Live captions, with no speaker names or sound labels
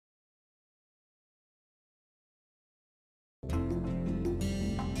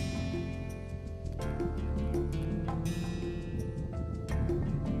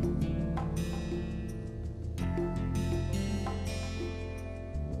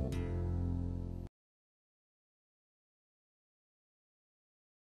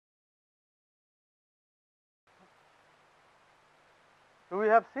So, we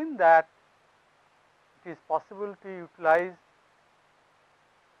have seen that it is possible to utilize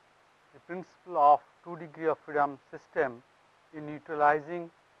the principle of 2 degree of freedom system in utilizing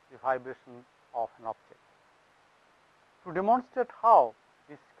the vibration of an object. To demonstrate how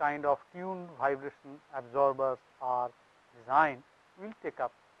this kind of tuned vibration absorbers are designed, we will take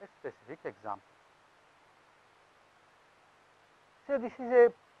up a specific example. So, this is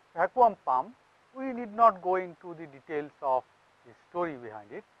a vacuum pump. We need not go into the details of the story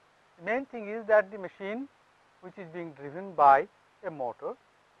behind it. The main thing is that the machine, which is being driven by a motor,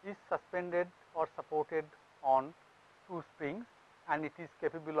 is suspended or supported on 2 springs, and it is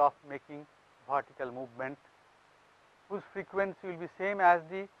capable of making vertical movement, whose frequency will be same as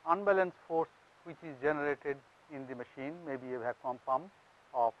the unbalanced force which is generated in the machine, maybe a vacuum pump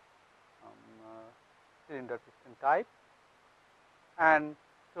of cylinder piston type. And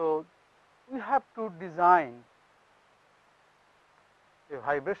so, we have to design a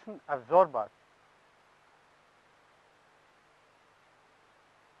vibration absorber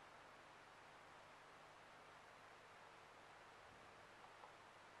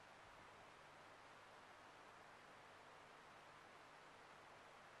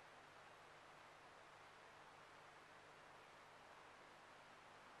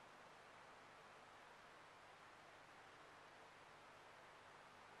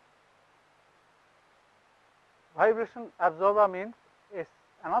vibration absorber means is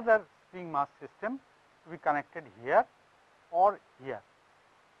another spring mass system to be connected here or here.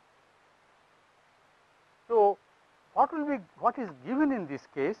 So, what is given in this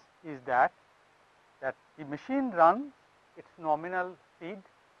case is that the machine runs its nominal speed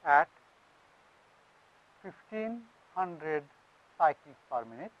at 1500 cycles per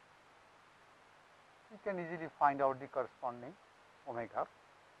minute. You can easily find out the corresponding omega,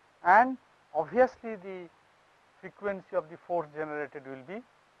 and obviously the frequency of the force generated will be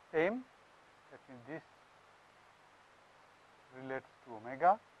same, that means this relates to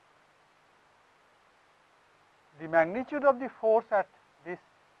omega. The magnitude of the force at this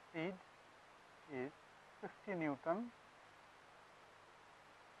speed is 50 Newton,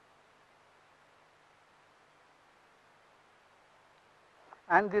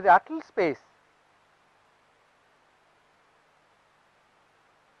 and the rattle space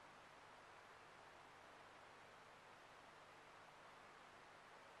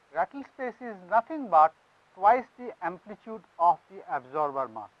is nothing but twice the amplitude of the absorber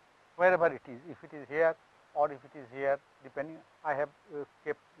mass, wherever it is, if it is here or if it is here, depending. I have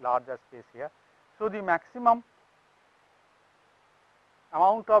kept larger space here. So, the maximum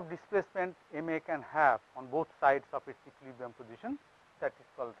amount of displacement MA can have on both sides of its equilibrium position, that is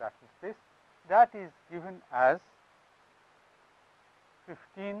called rattle space, that is given as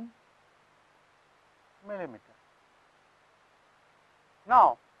 15 millimeter.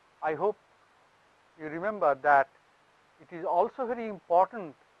 Now, I hope you remember that it is also very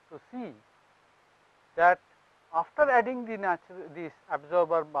important to see that after adding this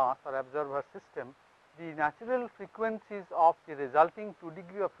absorber mass or absorber system, the natural frequencies of the resulting 2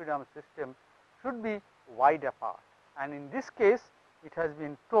 degree of freedom system should be wide apart, and in this case it has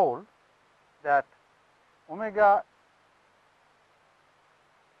been told that omega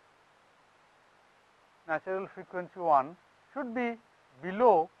natural frequency 1 should be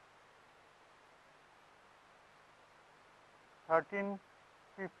below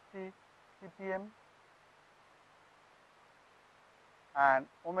 1350 ppm, and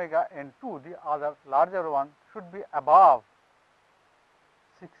omega n2, the other larger one, should be above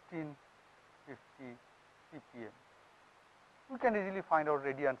 1650 ppm. We can easily find out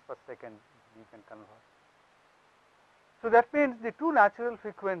radians per second, we can convert. So, that means the two natural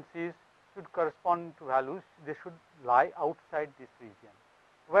frequencies should correspond to values, they should lie outside this region,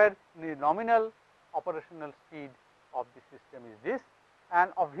 where the nominal operational speed of the system is this,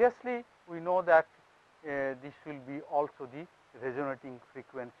 and obviously we know that this will be also the resonating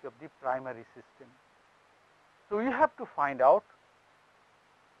frequency of the primary system. So, you have to find out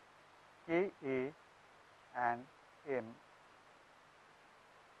Ka and M.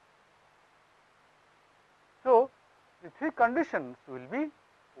 So, the three conditions will be,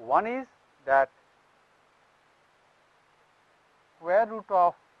 one is that square root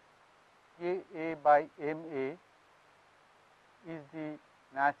of Ka by Ma is the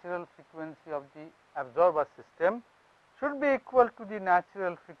natural frequency of the absorber system, should be equal to the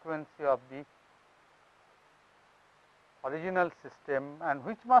natural frequency of the original system, and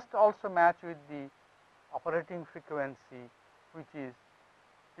which must also match with the operating frequency, which is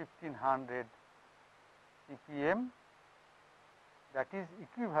 1500 ppm, that is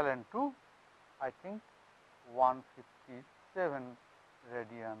equivalent to, I think, 157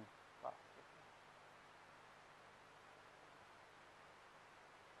 radian per second.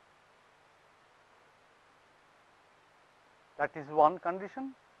 That is one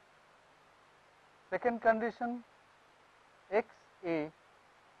condition. Second condition, x a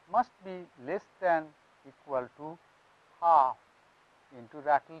must be less than equal to half into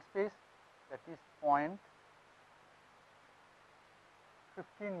rattle space, that is 0.15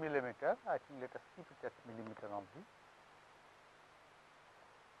 millimeter. I think let us keep it at millimeter only.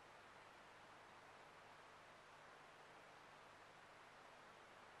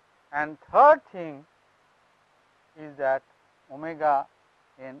 And third thing is that omega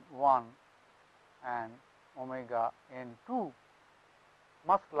n1 and omega n2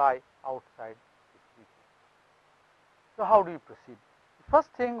 must lie outside this region. So, how do we proceed? The first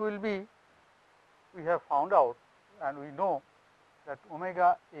thing will be, we have found out and we know that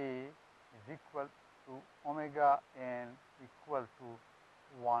omega a is equal to omega n equal to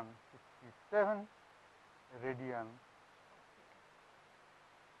 157 radian.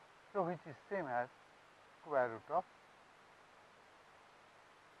 So, which is same as square root of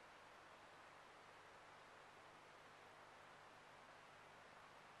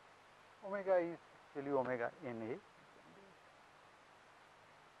omega is actually omega n a.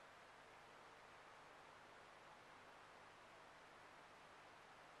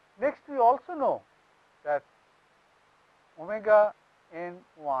 Next, we also know that omega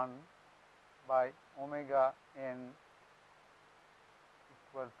n1 by omega n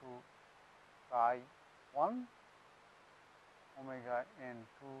equal to chi 1, omega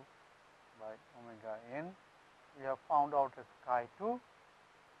n2 by omega n, we have found out as chi 2,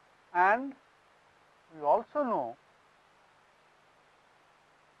 and we also know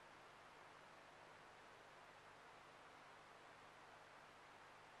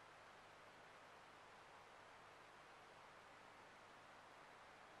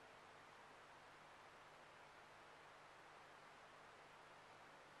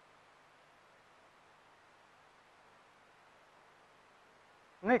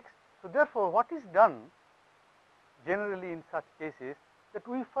next. So, therefore, what is done generally in such cases, that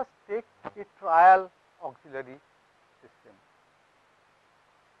we first take a trial auxiliary system.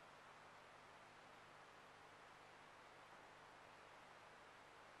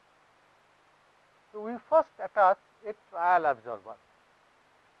 So, we first attach a trial observer,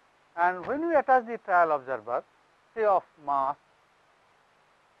 and when we attach the trial observer, say of mass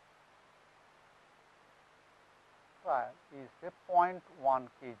trial is say 0.1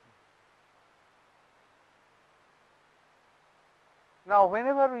 kg. Now,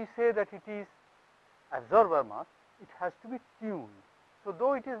 whenever we say that it is absorber mass, it has to be tuned. So,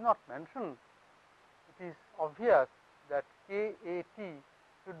 though it is not mentioned, it is obvious that KAT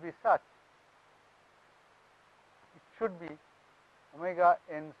should be such, it should be omega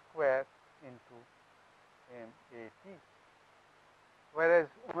n square into MAT, whereas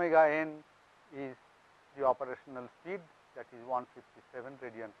omega n is the operational speed, that is 157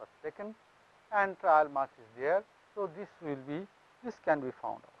 radian per second, and trial mass is there. So, this can be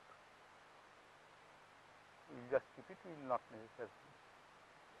found out. We will just keep it, we will not necessarily.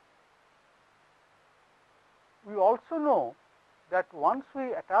 We also know that once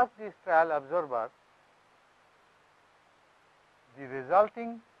we attach this trial observer, the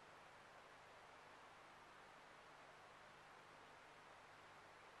resulting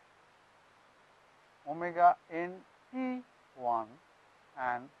omega n T1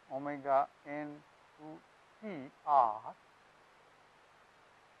 and omega n 2 T are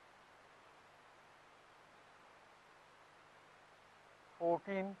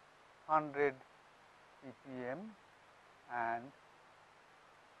 (1400 ppm) and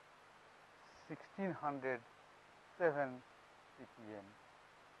 1607 ppm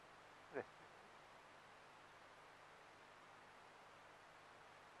respectively.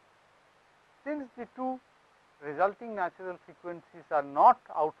 Since the two resulting natural frequencies are not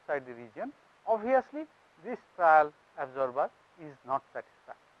outside the region, obviously this trial absorber is not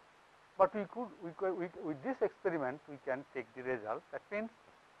satisfied. But with this experiment we can take the result. That means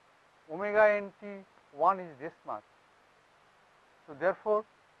omega n T1 is this much. So, therefore,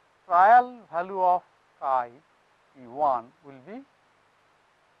 trial value of chi T1 will be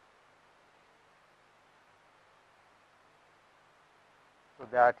so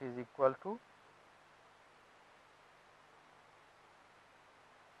that is equal to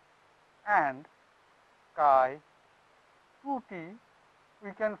and chi 2t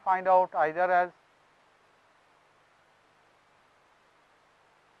we can find out either as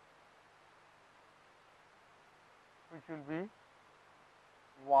which will be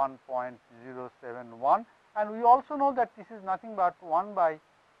 1.071 and we also know that this is nothing but 1 by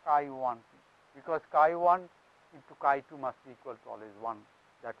chi 1 p, because chi 1 into chi 2 must be equal to always 1,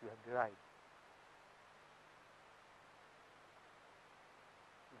 that we have derived.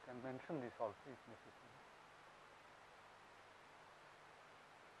 You can mention this also if necessary.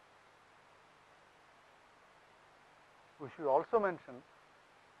 We should also mention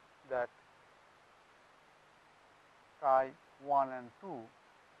that chi 1 and 2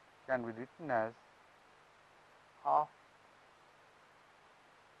 can be written as half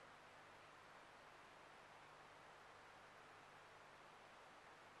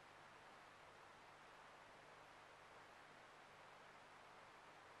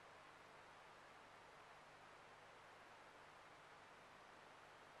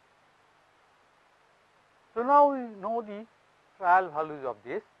So, now we know the trial values of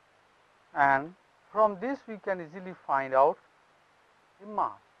this, and from this we can easily find out the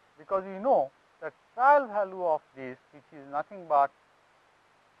mass, because we know that trial value of this, which is nothing but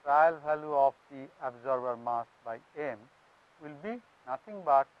trial value of the absorber mass by m, will be nothing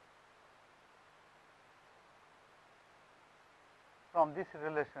but, from this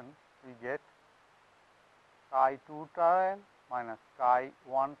relation we get chi 2 trial minus chi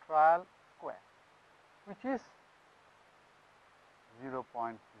 1 trial square, which is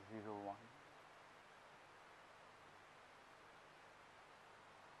 0.01.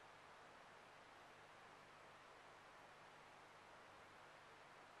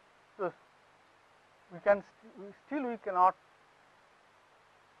 So, we can still we cannot,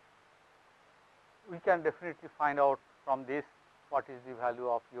 we can definitely find out from this what is the value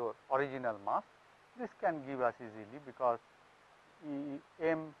of your original mass. This can give us easily, because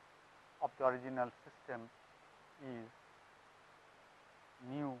m of the original system is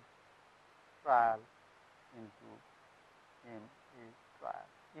mu trial into m a trial.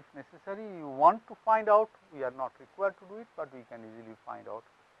 If necessary, you want to find out, we are not required to do it, but we can easily find out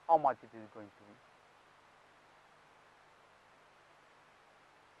how much it is going to be.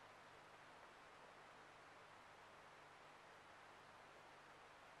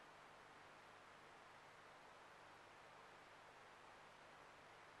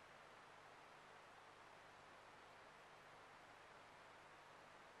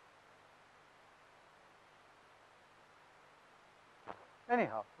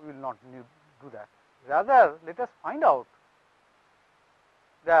 Anyhow, we will not do that. Rather, let us find out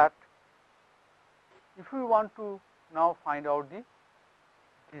that if we want to now find out the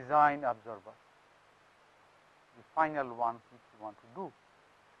design absorber, the final one which we want to do.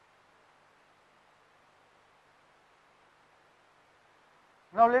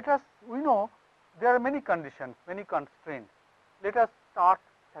 Now, let us, we know there are many conditions, many constraints. Let us start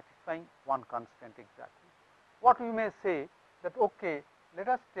satisfying one constraint exactly. What we may say that, okay, let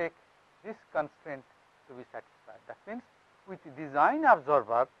us take this constraint to be satisfied. That means, with design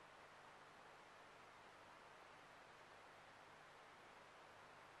absorber,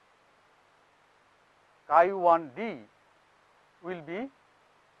 chi 1 d will be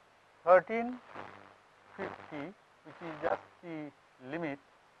 1350, which is just the limit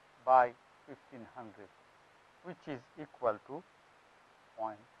by 1500, which is equal to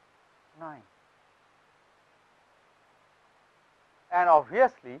 0.9. And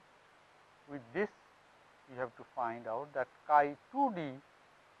obviously, with this we have to find out that chi 2 d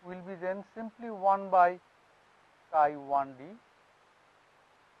will be then simply 1 by chi 1 d,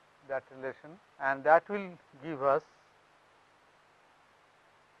 that relation, and that will give us,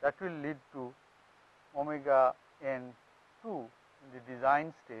 that will lead to omega n 2 in the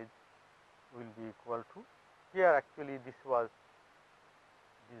design stage will be equal to, here actually this was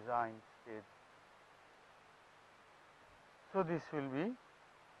design stage. So, this will be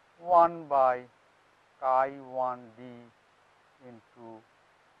 1 by chi 1 d into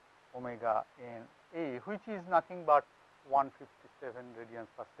omega n a, which is nothing but 157 radians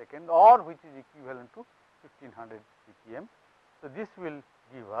per second, or which is equivalent to 1500 ppm. So, this will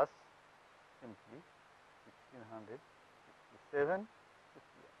give us simply 1667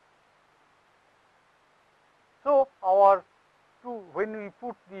 ppm. So, our when we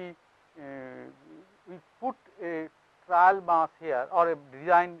put the we put a trial mass here or a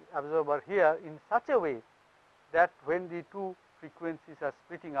design absorber here in such a way that when the two frequencies are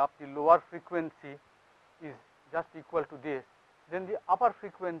splitting up, the lower frequency is just equal to this, then the upper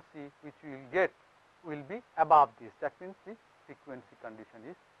frequency which we will get will be above this. That means, the frequency condition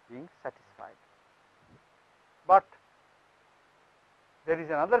is being satisfied. But there is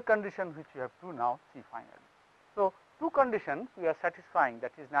another condition which you have to now see finally. So, two conditions we are satisfying,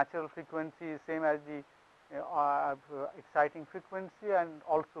 that is natural frequency is same as the exciting frequency and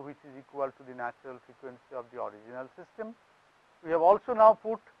also which is equal to the natural frequency of the original system. We have also now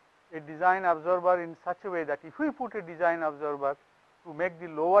put a design absorber in such a way that if we put a design absorber to make the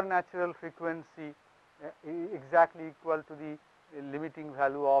lower natural frequency exactly equal to the limiting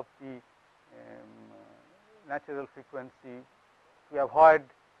value of the natural frequency to avoid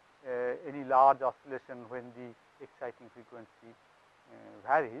any large oscillation when the exciting frequency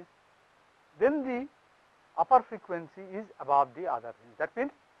varies, then the upper frequency is above the other range. That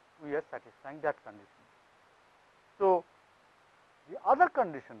means we are satisfying that condition. So, the other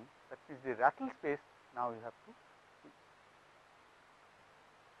condition, that is the rattle space, now we have to see.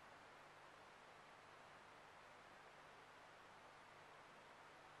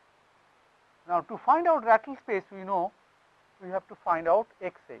 Now, to find out rattle space, we know we have to find out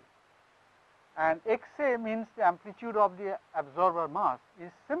x a, and x a means the amplitude of the absorber mass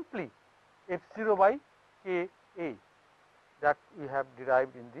is simply f 0 by k a that we have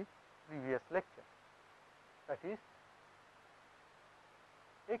derived in the previous lecture. That is,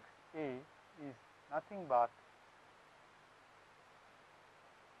 x a is nothing but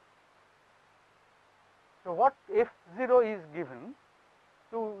so what f 0 is given.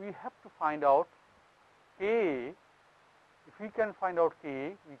 So, we have to find out k a. If we can find out k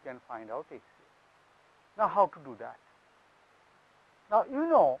a, we can find out x a. Now, how to do that? Now, you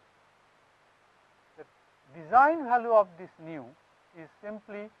know that design value of this nu is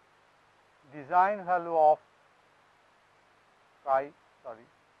simply design value of chi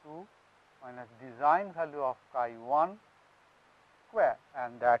 2 minus design value of chi 1 square,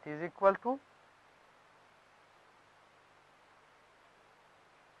 and that is equal to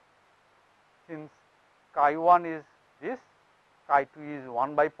since chi 1 is this, chi 2 is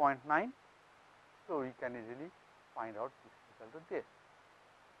 1 by 0.9. So, we can easily find out this is equal to this,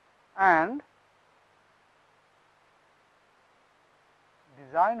 and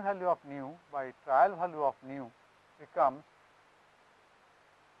design value of nu by trial value of nu becomes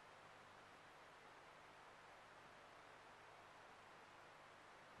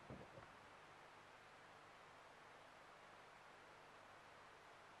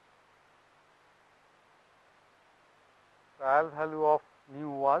trial value of nu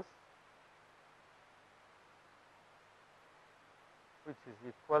was which is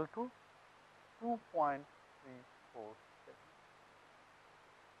equal to 2.347.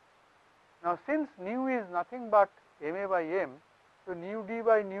 Now, since nu is nothing but m a by m, so nu d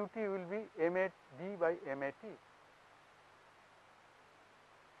by nu t will be m a d by m a t.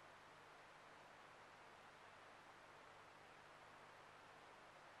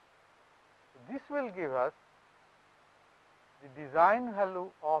 So, this will give us the design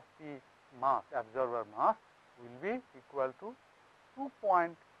value of the mass, absorber mass will be equal to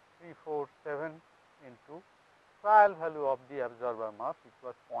 2.347 into trial value of the absorber mass, which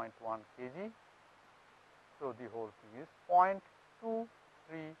was 0.1 kg. So, the whole thing is 0.2347.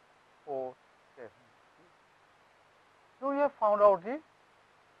 So, we have found out the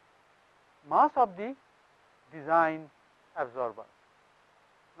mass of the design absorber,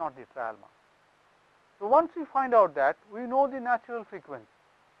 not the trial mass. So, once we find out that, we know the natural frequency.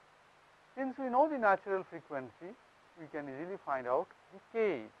 Since we know the natural frequency, we can easily find out the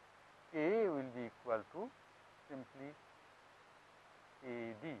k. K will be equal to simply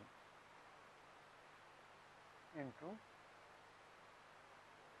k d into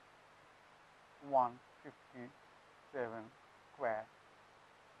 157 square,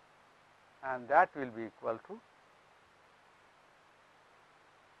 and that will be equal to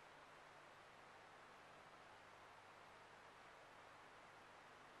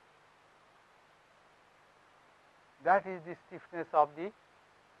that is the stiffness of the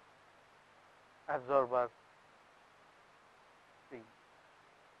absorber spring.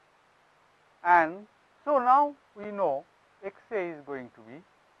 And so, now we know x a is going to be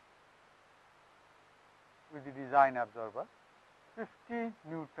with the design absorber 50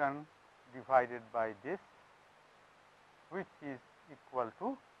 Newton divided by this, which is equal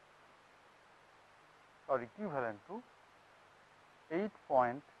to or equivalent to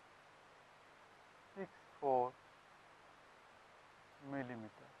 8.64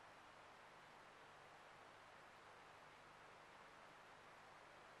 millimeter.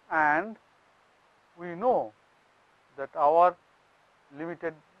 And we know that our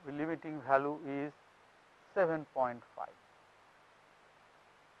limiting value is 7.5.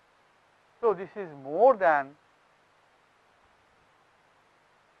 So, this is more than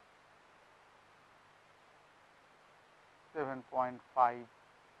 7.5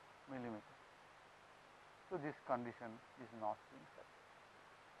 millimeter. So, this condition is not being satisfied.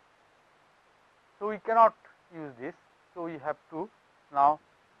 So, we cannot use this. So, we have to now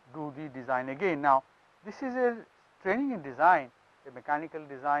do the design again. Now, this is a training in design. A mechanical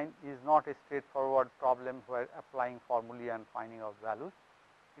design is not a straightforward problem where applying formulae and finding out values.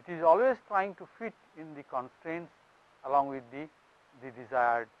 It is always trying to fit in the constraints along with the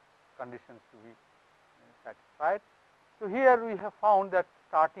desired conditions to be satisfied. So, here we have found that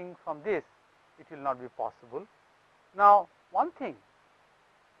starting from this, it will not be possible. Now, one thing,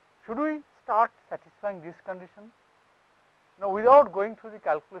 should we start satisfying this condition? Now, without going through the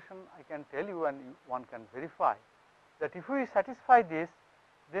calculation, I can tell you, and one can verify that if we satisfy this,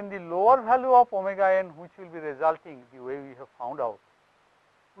 then the lower value of omega n which will be resulting the way we have found out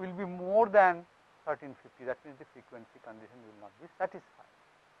will be more than 1350. That means, the frequency condition will not be satisfied.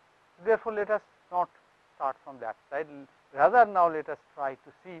 Therefore, let us not start from that side, rather now let us try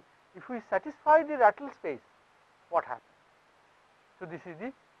to see if we satisfy the rattle space, what happens. So, this is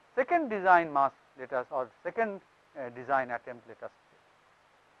the second design mass, let us, or second design attempt, let us say.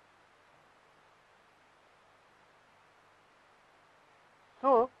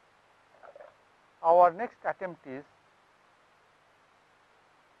 So, our next attempt is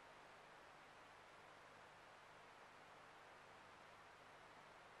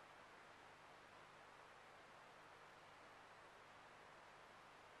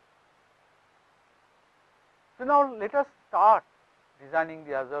so now let us start designing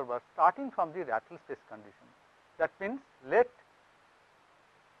the absorber starting from the rattle space condition. That means, let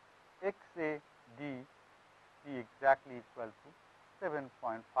x a d be exactly equal to 7.5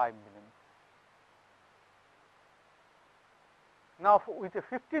 millimeters. Now, with a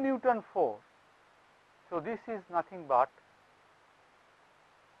 50 Newton force, so this is nothing but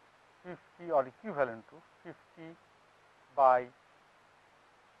 50 or equivalent to 50 by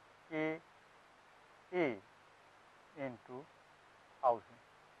K A into 1000,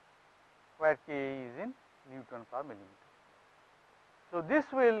 where K A is in Newton per millimeter. So, this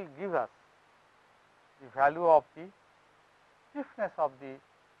will give us the value of the stiffness of the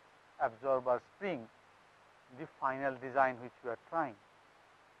absorber spring, the final design which we are trying,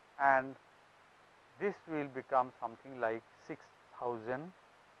 and this will become something like 6,666.7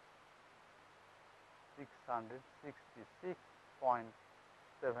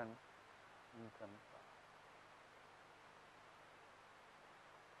 Newton.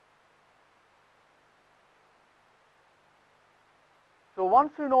 So,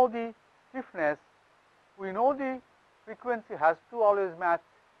 once we know the stiffness, we know the frequency has to always match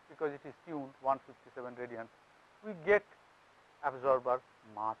because it is tuned 157 radians. We get absorber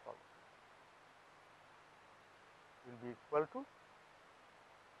mass also will be equal to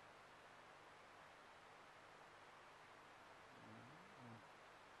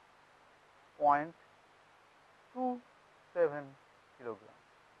 0.27 kilograms.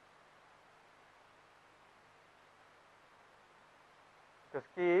 Because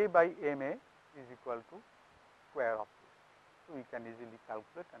K A by m A is equal to square of this. So, we can easily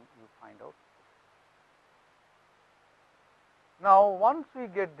calculate and you find out. Now, once we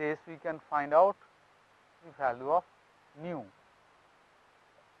get this, we can find out the value of nu.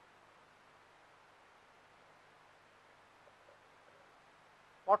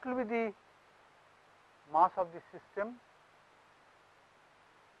 What will be the mass of the system?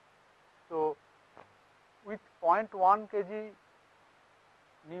 So, with 0.1 kg,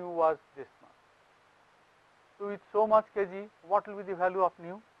 nu was this much. So, with so much kg, what will be the value of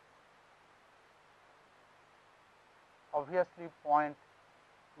nu? Obviously,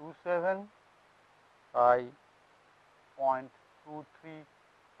 0.27 by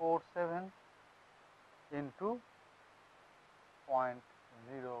 0.2347 into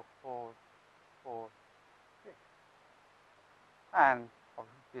 0.0446, and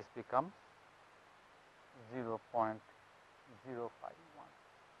this becomes 0.051.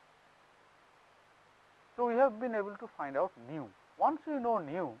 So, we have been able to find out nu. Once we know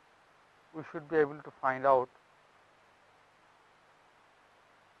nu, we should be able to find out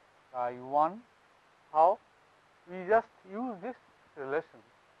chi 1. How? We just use this relation,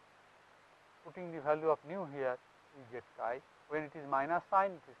 putting the value of nu here, we get chi. When it is minus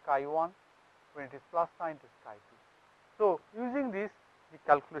sign, it is chi 1. When it is plus sign, it is chi 2. So, using this, the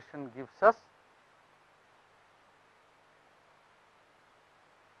calculation gives us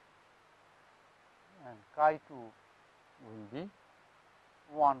and chi 2 will be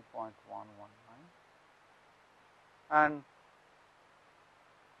 1.119, and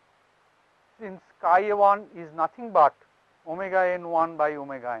since chi 1 is nothing but omega n 1 by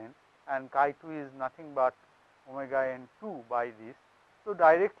omega n and chi 2 is nothing but omega n 2 by this. So,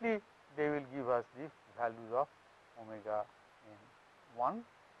 directly they will give us the values of omega n 1,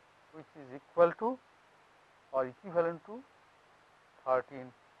 which is equal to or equivalent to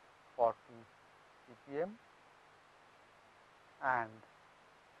 1340 ppm, and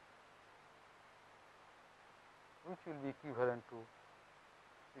which will be equivalent to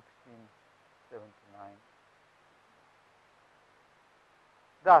 1679.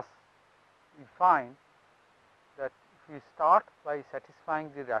 Thus, we find that if we start by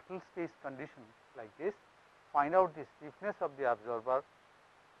satisfying the rattle space condition like this, find out the stiffness of the absorber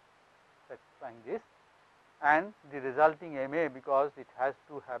satisfying this, and the resulting MA, because it has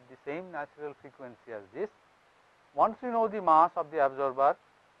to have the same natural frequency as this. Once we know the mass of the absorber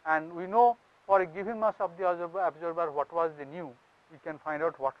and we know for a given mass of the absorber what was the nu, we can find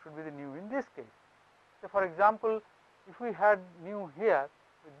out what should be the nu in this case. So, for example, if we had nu here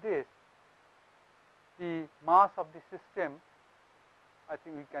with this, the mass of the system, I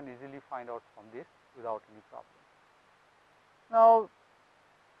think we can easily find out from this without any problem. Now,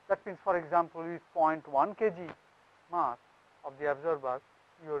 that means, for example, with 0.1 kg mass of the absorber,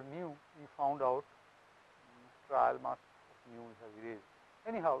 your nu we found out trial mass of nu we have erased.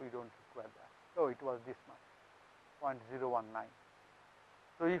 Anyhow, we do not require that. So, it was this much, 0.019.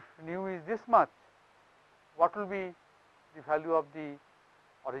 So, if nu is this much, what will be the value of the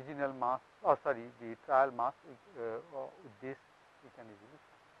original mass, or sorry, the trial mass with this we can easily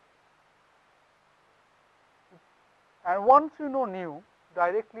find. And once you know nu,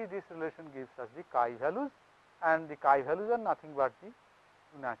 directly this relation gives us the chi values, and the chi values are nothing but the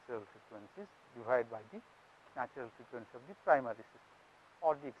natural frequencies divided by the natural frequency of the primary system,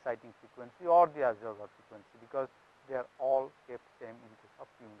 or the exciting frequency, or the absorber frequency, because they are all kept same in case of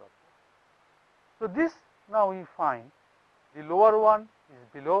tuned oscillator. So, this now we find the lower one is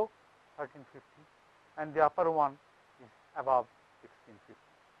below 1350 and the upper one is above 1650.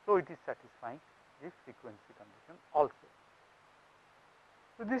 So, it is satisfying the frequency condition also.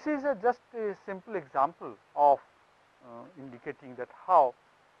 So, this is just a simple example of indicating that how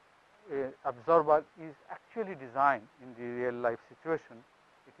a absorber is actually designed in the real life situation.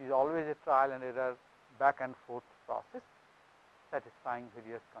 It is always a trial and error, back and forth process satisfying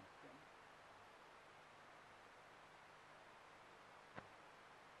various constraints.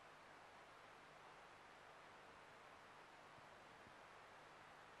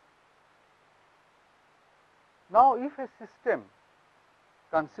 Now, if a system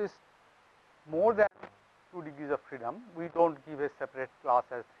consists more than 2 degrees of freedom, we do not give a separate class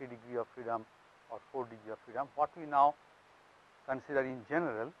as 3 degree of freedom or 4 degree of freedom. What we now consider in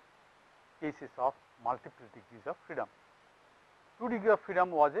general cases of multiple degrees of freedom. 2 degree of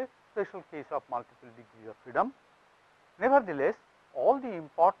freedom was a special case of multiple degrees of freedom. Nevertheless, all the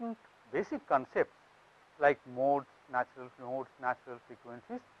important basic concepts like modes, natural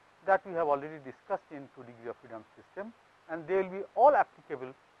frequencies, that we have already discussed in 2 degree of freedom system, and they will be all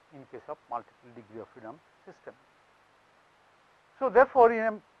applicable in case of multiple degree of freedom system. So, therefore, in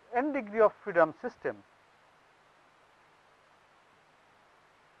an n degree of freedom system,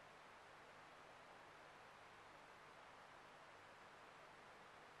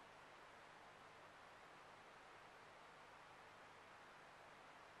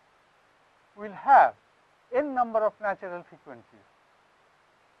 we will have n number of natural frequencies.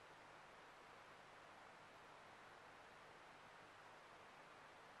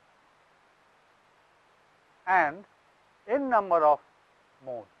 And n number of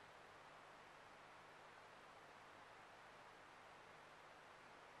modes.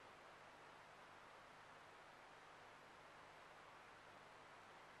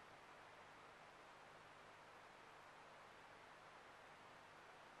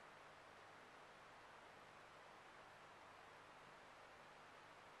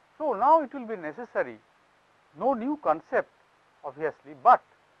 So, now it will be necessary, no new concept obviously, but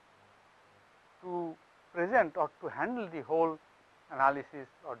to present or to handle the whole analysis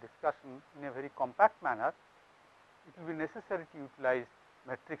or discussion in a very compact manner, it will be necessary to utilize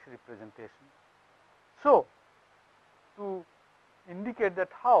matrix representation. So, to indicate that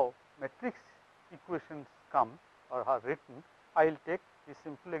how matrix equations come or are written, I will take the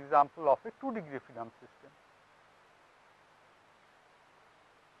simple example of a 2 degree freedom system.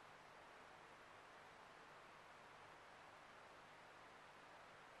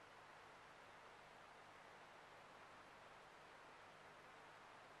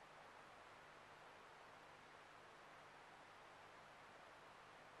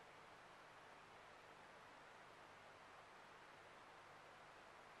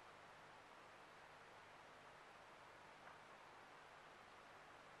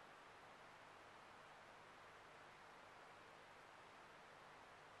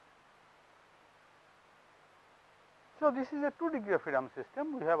 So, this is a 2 degree of freedom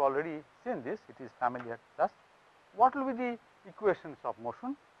system. We have already seen this, it is familiar to us. What will be the equations of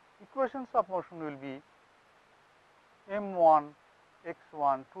motion? Equations of motion will be m1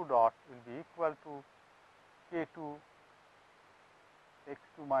 x1 2 dot will be equal to k2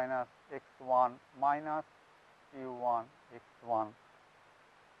 x2 minus x1 minus q1 x1,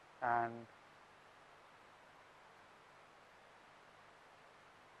 and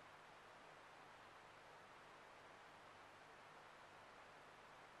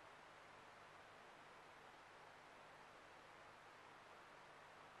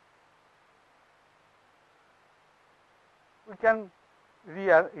we can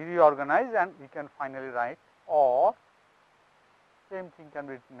reorganize and we can finally write, or same thing can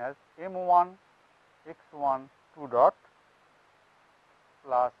be written as m1 x1 2 dot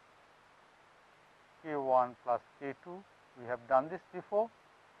plus k1 plus k2. We have done this before.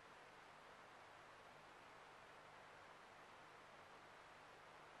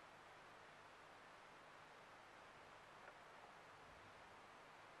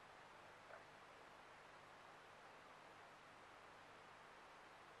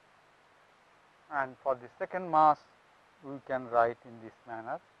 And for the second mass, we can write in this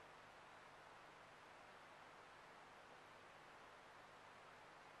manner.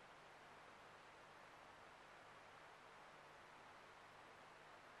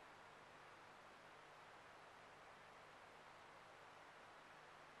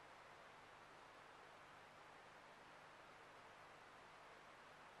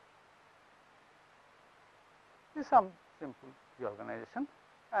 This is some simple reorganization,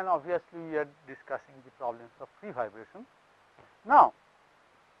 and obviously we are discussing the problems of free vibration. Now,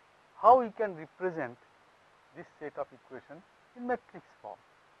 how we can represent this set of equations in matrix form?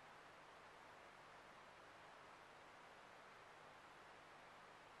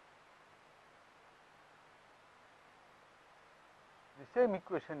 The same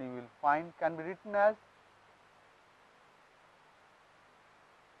equation you will find can be written as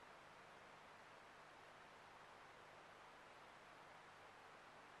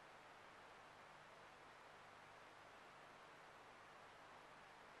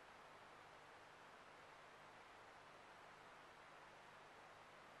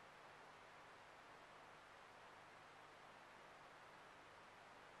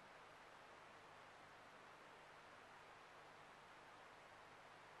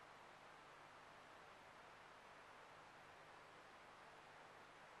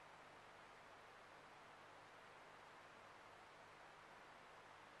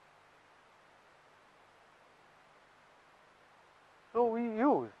so we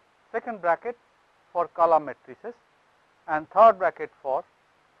use second bracket for column matrices and third bracket for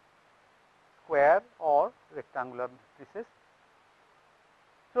square or rectangular matrices.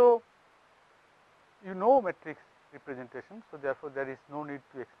 So, you know matrix representation. So, therefore, there is no need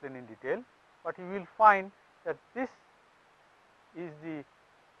to explain in detail, but you will find that this is the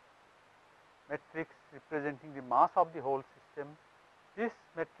matrix representing the mass of the whole system. This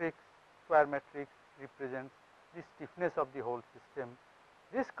matrix, square matrix, represents the stiffness of the whole system.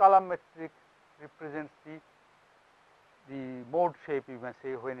 This column matrix represents the mode shape, you may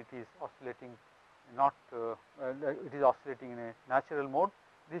say, when it is oscillating, not it is oscillating in a natural mode.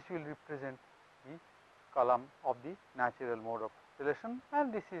 This will represent the column of the natural mode of oscillation,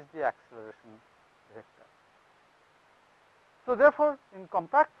 and this is the acceleration vector. So, therefore, in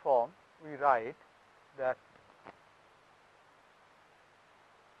compact form we write that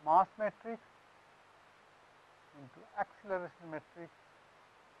mass matrix into acceleration matrix,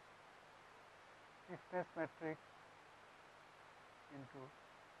 stiffness matrix into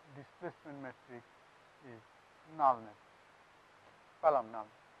displacement matrix is null matrix, column null,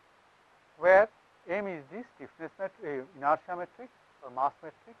 where M is the stiffness matrix, inertia matrix or mass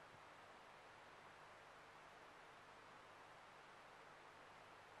matrix,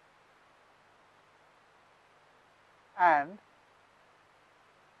 and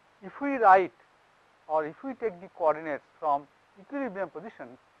if we write or if we take the coordinates from equilibrium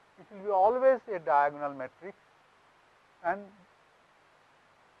position, it will be always a diagonal matrix, and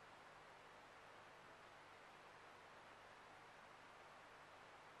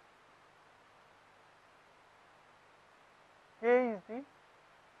K is the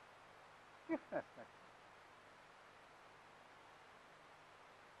stiffness matrix.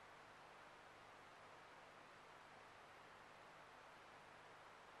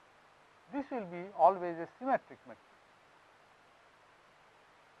 This will be always a symmetric matrix.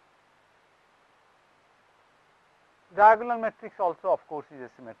 Diagonal matrix also, of course, is a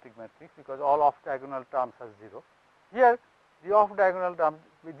symmetric matrix, because all off diagonal terms are 0. Here the off diagonal terms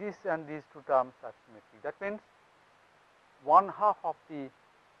with this and these two terms are symmetric. That means 1/2 of the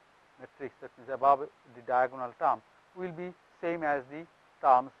matrix, that means above the diagonal term, will be same as the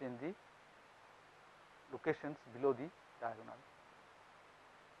terms in the locations below the diagonal.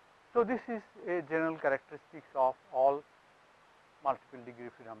 So, this is a general characteristics of all multiple degree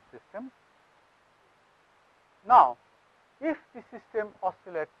freedom systems. Now, if the system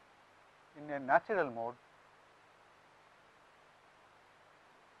oscillates in a natural mode,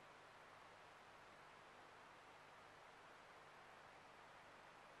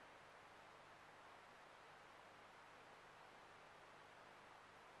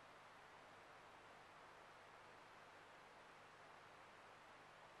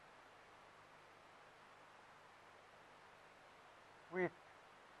 with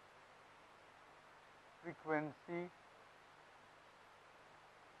frequency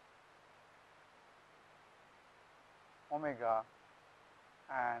omega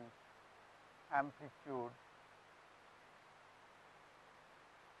and amplitude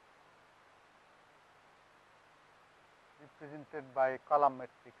represented by a column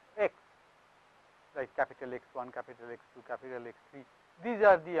matrix X, like capital X1, capital X2, capital X3. These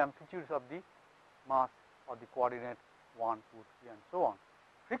are the amplitudes of the mass or the coordinates 1, 2, 3 and so on.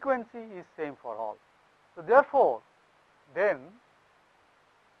 Frequency is same for all. So, therefore, then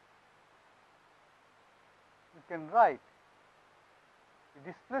you can write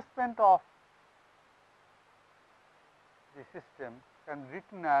the displacement of the system can be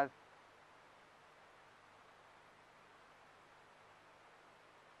written as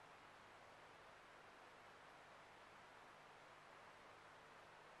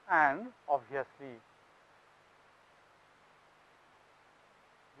and obviously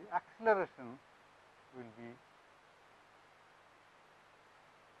the acceleration will be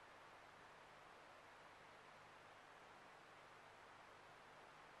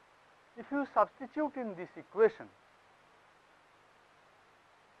if you substitute in this equation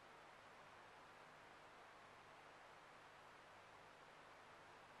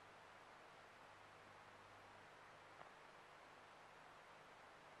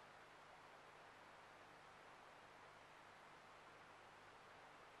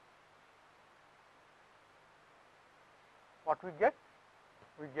what we get?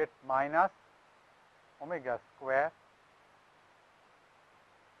 We get minus omega square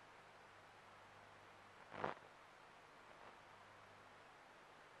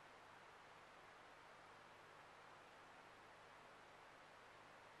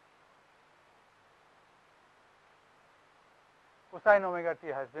cosine omega t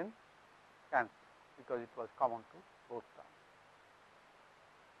has been cancelled because it was common to both terms.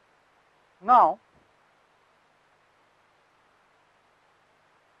 Now,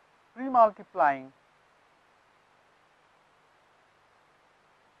 pre-multiplying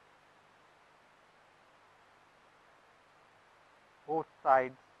both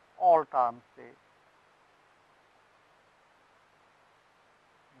sides, all terms say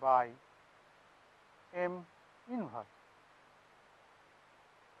by m inverse.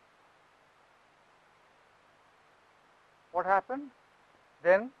 What happened?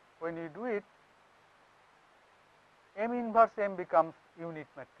 Then when you do it, m inverse m becomes unit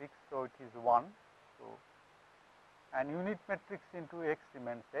matrix. So, it is 1. So, and unit matrix into x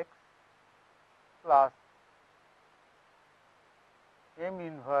remains x plus m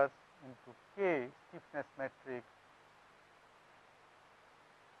inverse into k stiffness matrix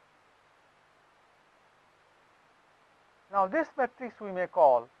Now, this matrix we may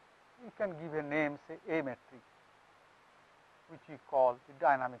call, you can give a name, say A matrix, which we call the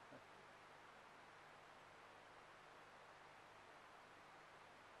dynamic matrix.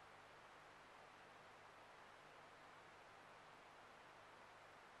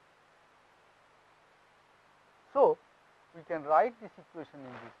 So, we can write this equation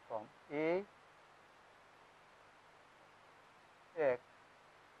in this form: A x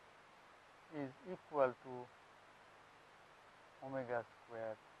is equal to omega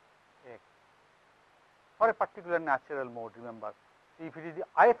square x for a particular natural mode. Remember, so if it is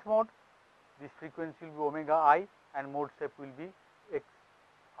the ith mode, this frequency will be omega I and mode shape will be x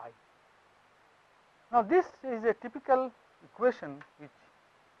I. Now, this is a typical equation which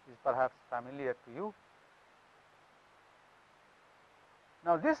is perhaps familiar to you.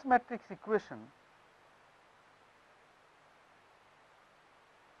 Now, this matrix equation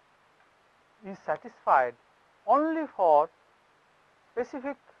is satisfied only for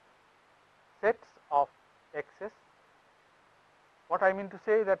specific sets of x's. What I mean to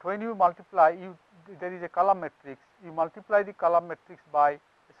say that when you multiply, there is a column matrix, you multiply the column matrix by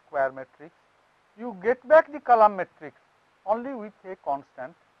a square matrix, you get back the column matrix only with a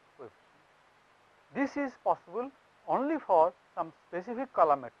constant coefficient. This is possible only for some specific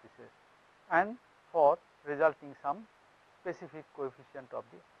column matrices and for resulting some specific coefficient of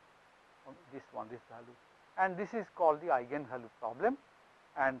this value, and this is called the eigenvalue problem.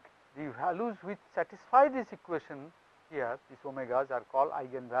 And the values which satisfy this equation here, these omegas, are called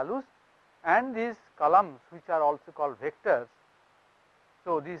eigenvalues, and these columns which are also called vectors.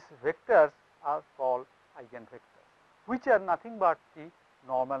 So, these vectors are called eigenvectors, which are nothing but the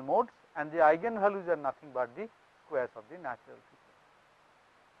normal modes, and the eigenvalues are nothing but the squares of the natural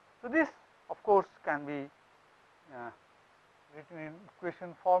frequency. So, this of course can be written in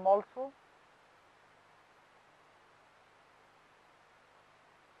equation form also.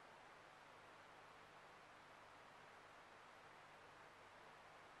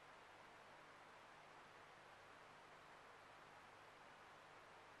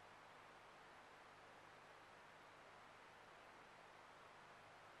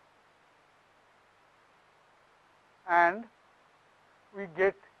 And we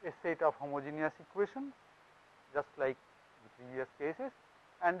get a set of homogeneous equations just like the previous cases,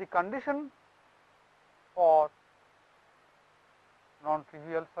 and the condition for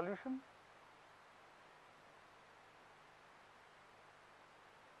non-trivial solution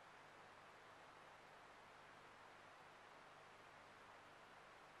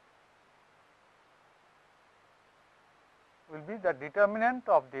will be the determinant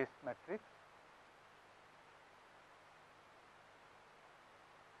of this matrix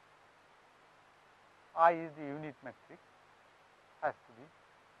I is the unit matrix, has to be,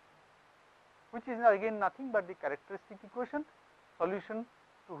 which is again nothing but the characteristic equation, solution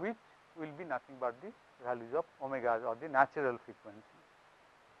to which will be nothing but the values of omegas or the natural frequency.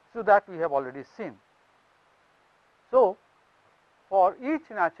 So, that we have already seen. So, for each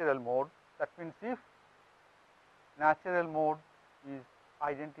natural mode, that means if natural mode is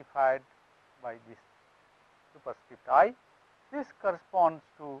identified by this superscript I, this corresponds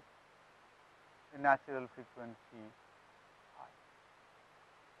to the natural frequency I,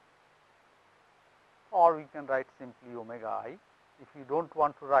 or we can write simply omega I, if you do not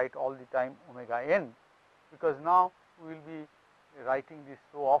want to write all the time omega n, because now we will be writing this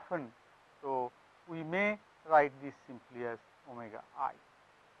so often. So, we may write this simply as omega I.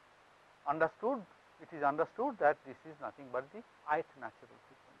 Understood? It is understood that this is nothing but the ith natural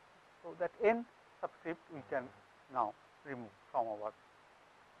frequency. So, that n subscript we can now remove from our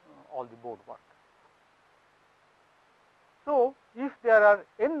all the board work. So, if there are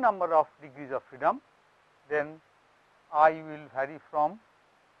n number of degrees of freedom, then I will vary from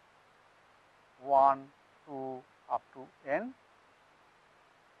 1 to up to n.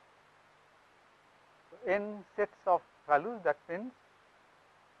 So, n sets of values, that means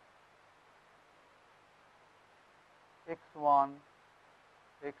x1,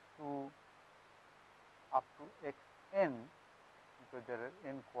 x2 up to xn, because there are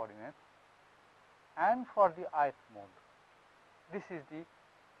n coordinates, and for the ith mode. This is the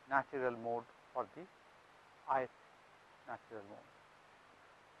natural mode for the ith natural mode,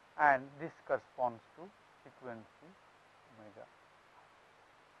 and this corresponds to frequency omega.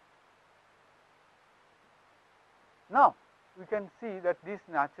 Now, we can see that these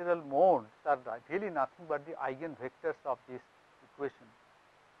natural modes are really nothing but the eigenvectors of this equation.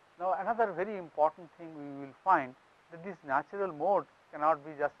 Now, another very important thing we will find that these natural modes cannot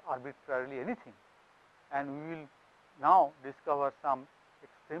be just arbitrarily anything, and we will now discover some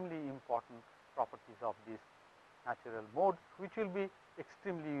extremely important properties of these natural modes, which will be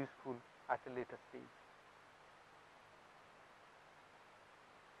extremely useful at a later stage.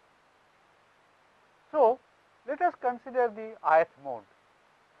 So, let us consider the ith mode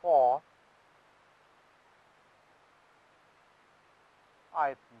for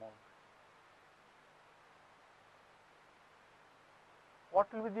ith mode.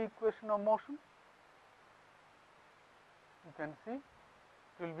 What will be the equation of motion? You can see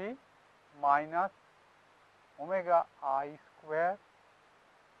it will be minus omega I square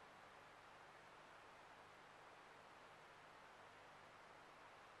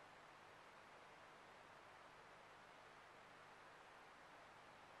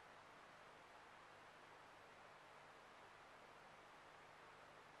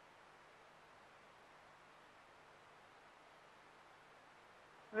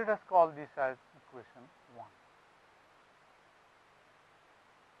let us call this as equation 1.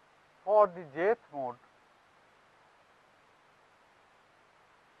 For the jth mode,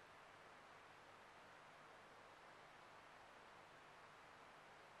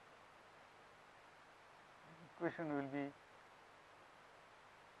 equation will be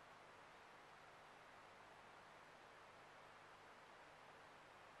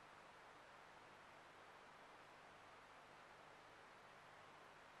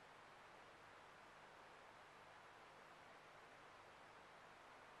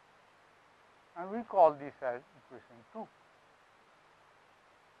and we call this as equation 2.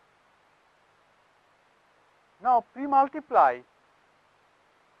 Now, pre-multiply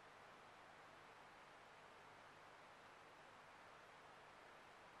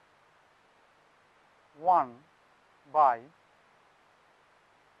one by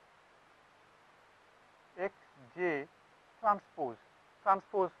x j transpose.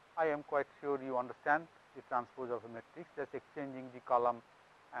 Transpose, I am quite sure you understand the transpose of a matrix, that is exchanging the column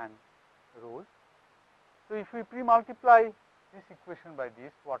and rows. So, if we pre-multiply this equation by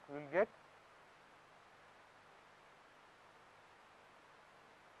this, what we will get?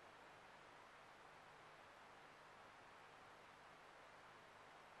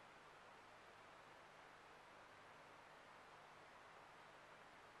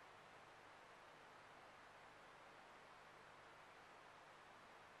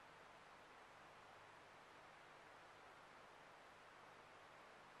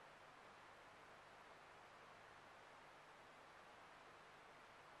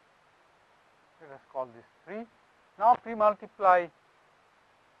 Let us call this 3. Now, pre-multiply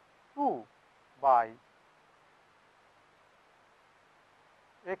 2 by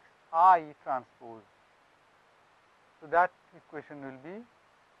x I transpose. So, that equation will be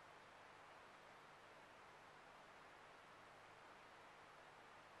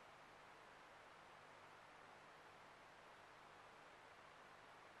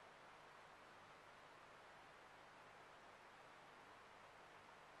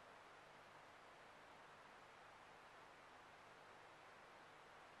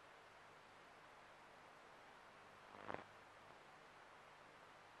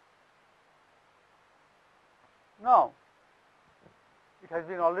now, it has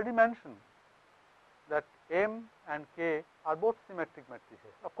been already mentioned that M and K are both symmetric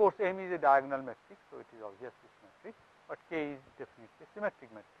matrices. Of course, M is a diagonal matrix, so it is obviously symmetric, but K is definitely a symmetric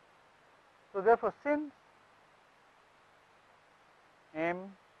matrix. So, therefore, since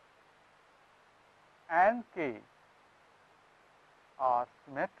M and K are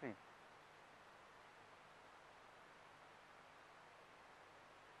symmetric,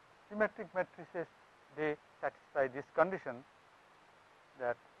 symmetric matrices, they satisfy this condition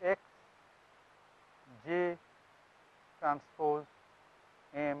that x j transpose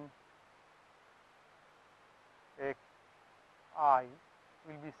M x I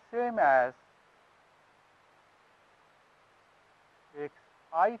will be same as x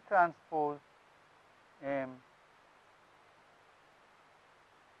I transpose M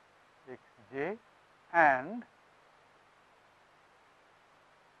x j, and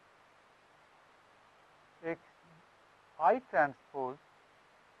x I transpose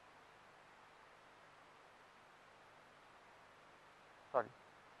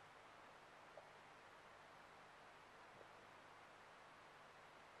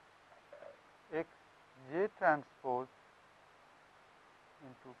x j transpose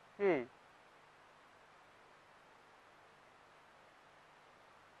into K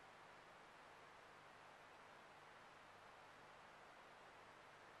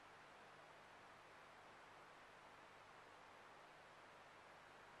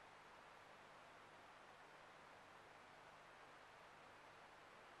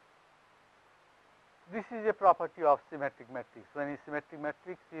this is a property of symmetric matrix. When a symmetric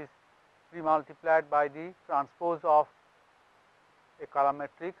matrix is pre-multiplied by the transpose of a column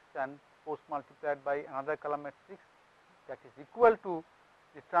matrix and post multiplied by another column matrix, that is equal to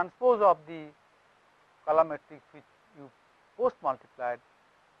the transpose of the column matrix which you post multiplied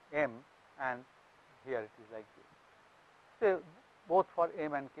M, and here it is like this. So, both for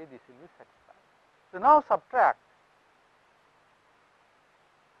M and K this will be satisfied. So, now subtract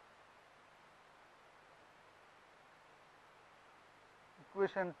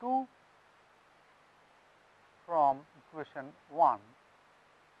equation 2 from equation 1,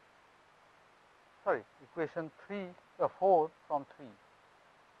 sorry, equation 4 from 3.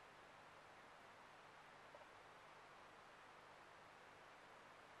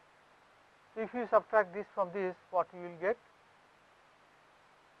 So, if you subtract this from this, what you will get?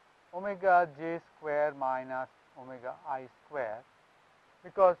 Omega j square minus omega I square,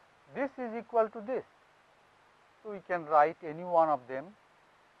 because this is equal to this. So, we can write any one of them.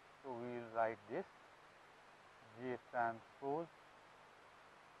 So, we will write this j transpose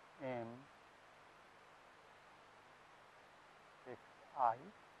M x I,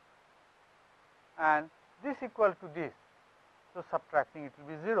 and this equal to this. So, subtracting it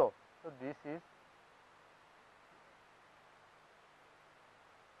will be 0. So, this is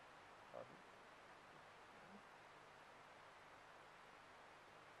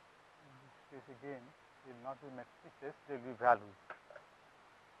in this case again will not be matrices, they will be values.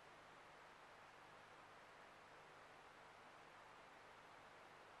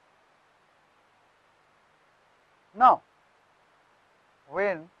 Now,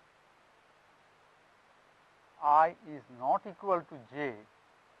 when I is not equal to j,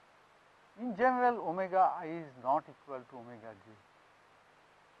 in general omega I is not equal to omega j.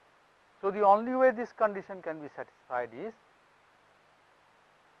 So, the only way this condition can be satisfied is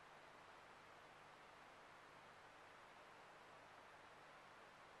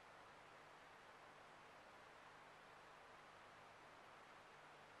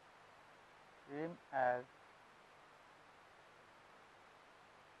same as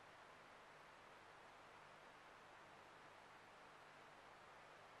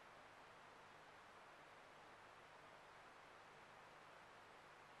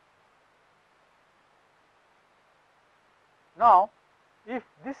now. If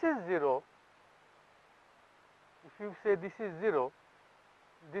this is 0, if you say this is 0,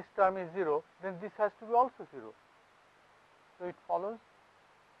 this term is 0, then this has to be also 0. So, it follows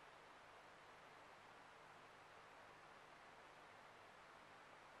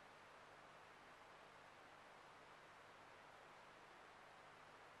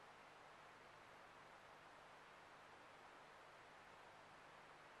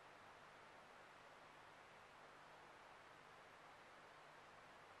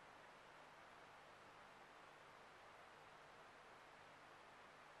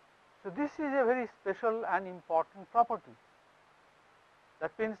So, this is a very special and important property.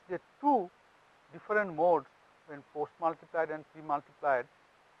 That means the two different modes, when post multiplied and pre multiplied,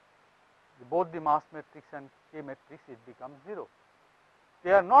 both the mass matrix and K matrix, it becomes 0.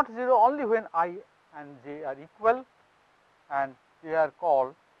 They are not 0 only when I and J are equal, and they are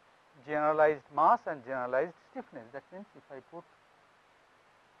called generalized mass and generalized stiffness. That means, if I put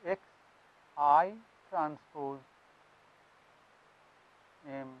x I transpose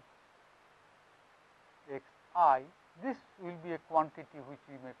m x I, this will be a quantity which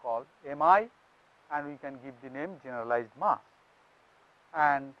we may call m I, and we can give the name generalized mass.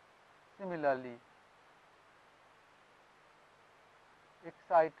 And similarly, x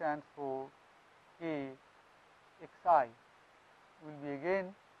I transpose k x I will be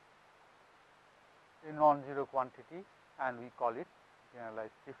again a non-zero quantity, and we call it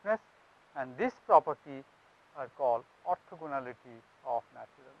generalized stiffness, and this property are called orthogonality of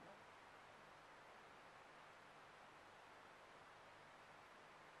natural mode.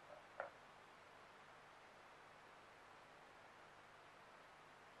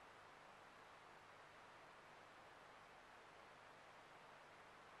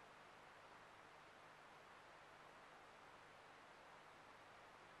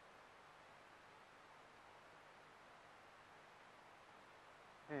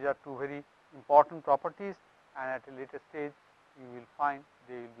 These are two very important properties, and at a later stage you will find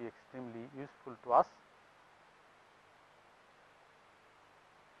they will be extremely useful to us.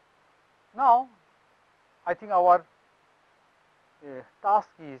 Now, I think our task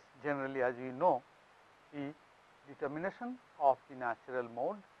is generally, as we know, the determination of the natural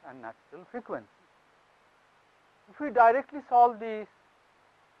mode and natural frequency. If we directly solve this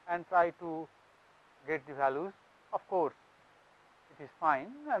and try to get the values, of course, it is fine,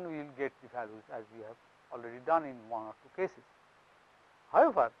 and we will get the values as we have already done in one or two cases.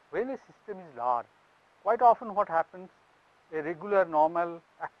 However, when a system is large, quite often what happens, a regular normal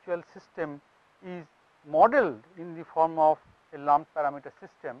actual system is modeled in the form of a lumped parameter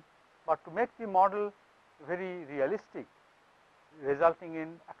system, but to make the model very realistic, resulting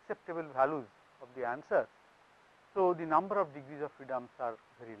in acceptable values of the answer, so the number of degrees of freedoms are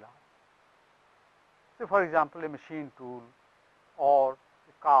very large. So, for example, a machine tool or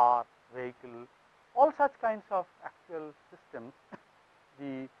a car, vehicle, all such kinds of actual systems,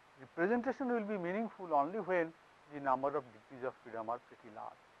 the representation will be meaningful only when the number of degrees of freedom are pretty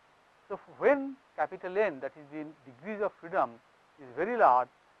large. So, when capital N, that is the degrees of freedom, is very large,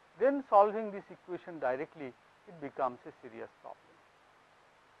 then solving this equation directly, it becomes a serious problem.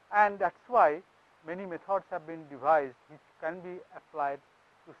 And that is why many methods have been devised which can be applied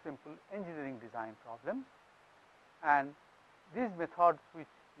to simple engineering design problems, and these methods which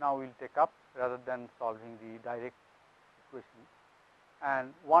now we will take up rather than solving the direct equation.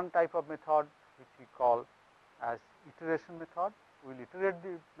 And one type of method which we call as iteration method, we will iterate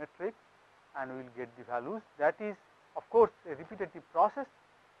the matrix and we will get the values. That is, of course, a repetitive process,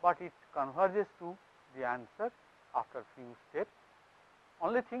 but it converges to the answer after few steps.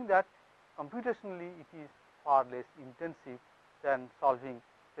 Only thing that computationally it is far less intensive than solving,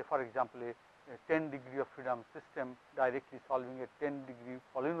 say for example, a 10 degree of freedom system, directly solving a 10 degree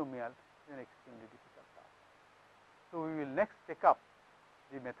polynomial is an extremely difficult task. So, we will next take up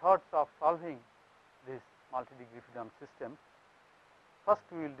the methods of solving this multi-degree freedom system. First,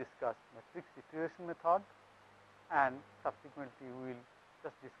 we will discuss matrix iteration method, and subsequently we will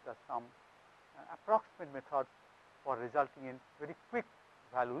just discuss some approximate methods for resulting in very quick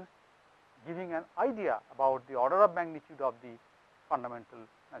values, giving an idea about the order of magnitude of the fundamental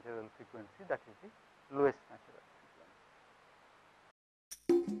natural frequency, that is the lowest natural.